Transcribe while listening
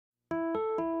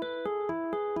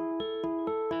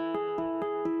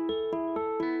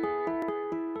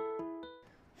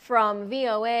From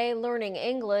VOA Learning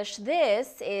English,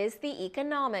 this is the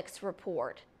Economics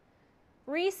Report.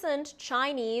 Recent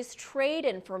Chinese trade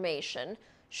information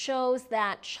shows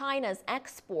that China's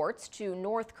exports to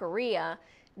North Korea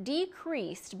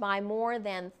decreased by more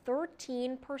than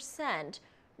 13%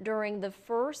 during the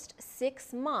first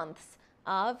 6 months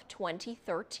of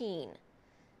 2013.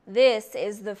 This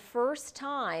is the first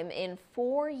time in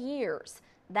 4 years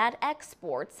that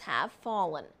exports have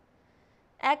fallen.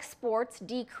 Exports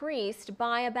decreased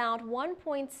by about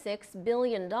 $1.6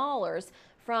 billion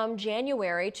from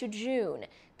January to June,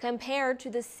 compared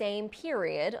to the same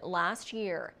period last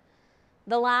year.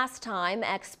 The last time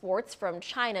exports from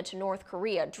China to North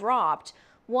Korea dropped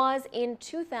was in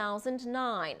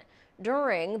 2009,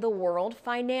 during the world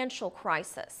financial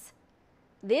crisis.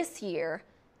 This year,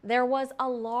 there was a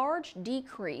large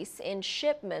decrease in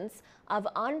shipments of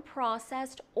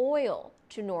unprocessed oil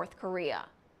to North Korea.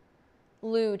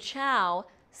 Lu Chao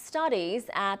studies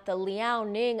at the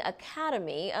Liaoning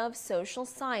Academy of Social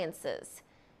Sciences.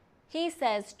 He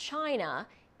says China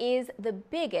is the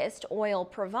biggest oil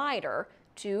provider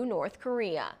to North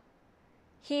Korea.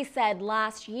 He said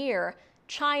last year,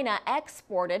 China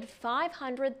exported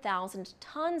 500,000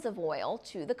 tons of oil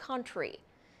to the country.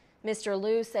 Mr.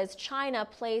 Lu says China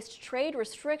placed trade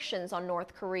restrictions on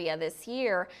North Korea this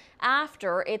year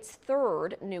after its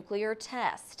third nuclear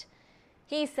test.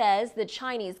 He says the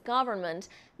Chinese government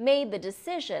made the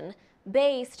decision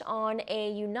based on a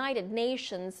United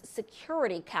Nations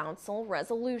Security Council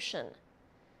resolution.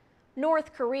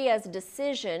 North Korea's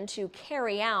decision to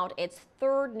carry out its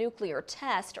third nuclear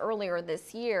test earlier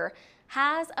this year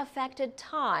has affected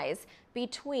ties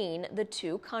between the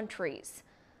two countries.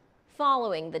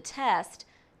 Following the test,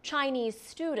 Chinese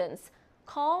students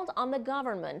called on the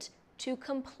government to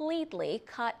completely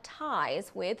cut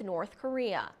ties with North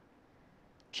Korea.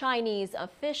 Chinese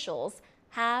officials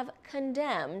have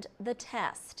condemned the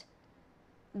test.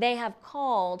 They have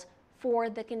called for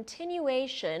the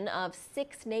continuation of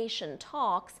six-nation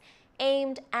talks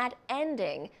aimed at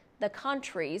ending the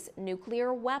country's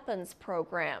nuclear weapons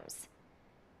programs.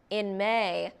 In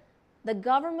May, the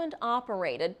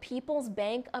government-operated People's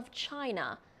Bank of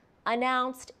China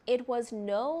announced it was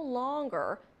no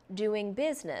longer doing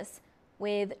business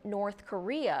with North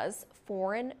Korea's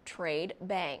Foreign Trade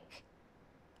Bank.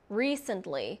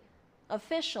 Recently,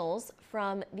 officials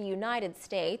from the United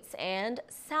States and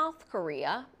South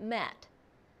Korea met.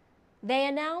 They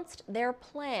announced their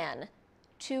plan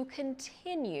to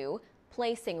continue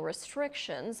placing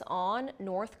restrictions on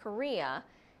North Korea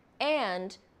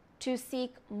and to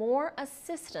seek more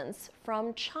assistance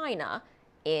from China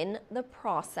in the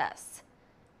process.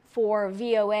 For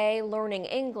VOA Learning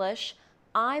English,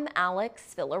 I'm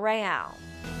Alex Villarreal.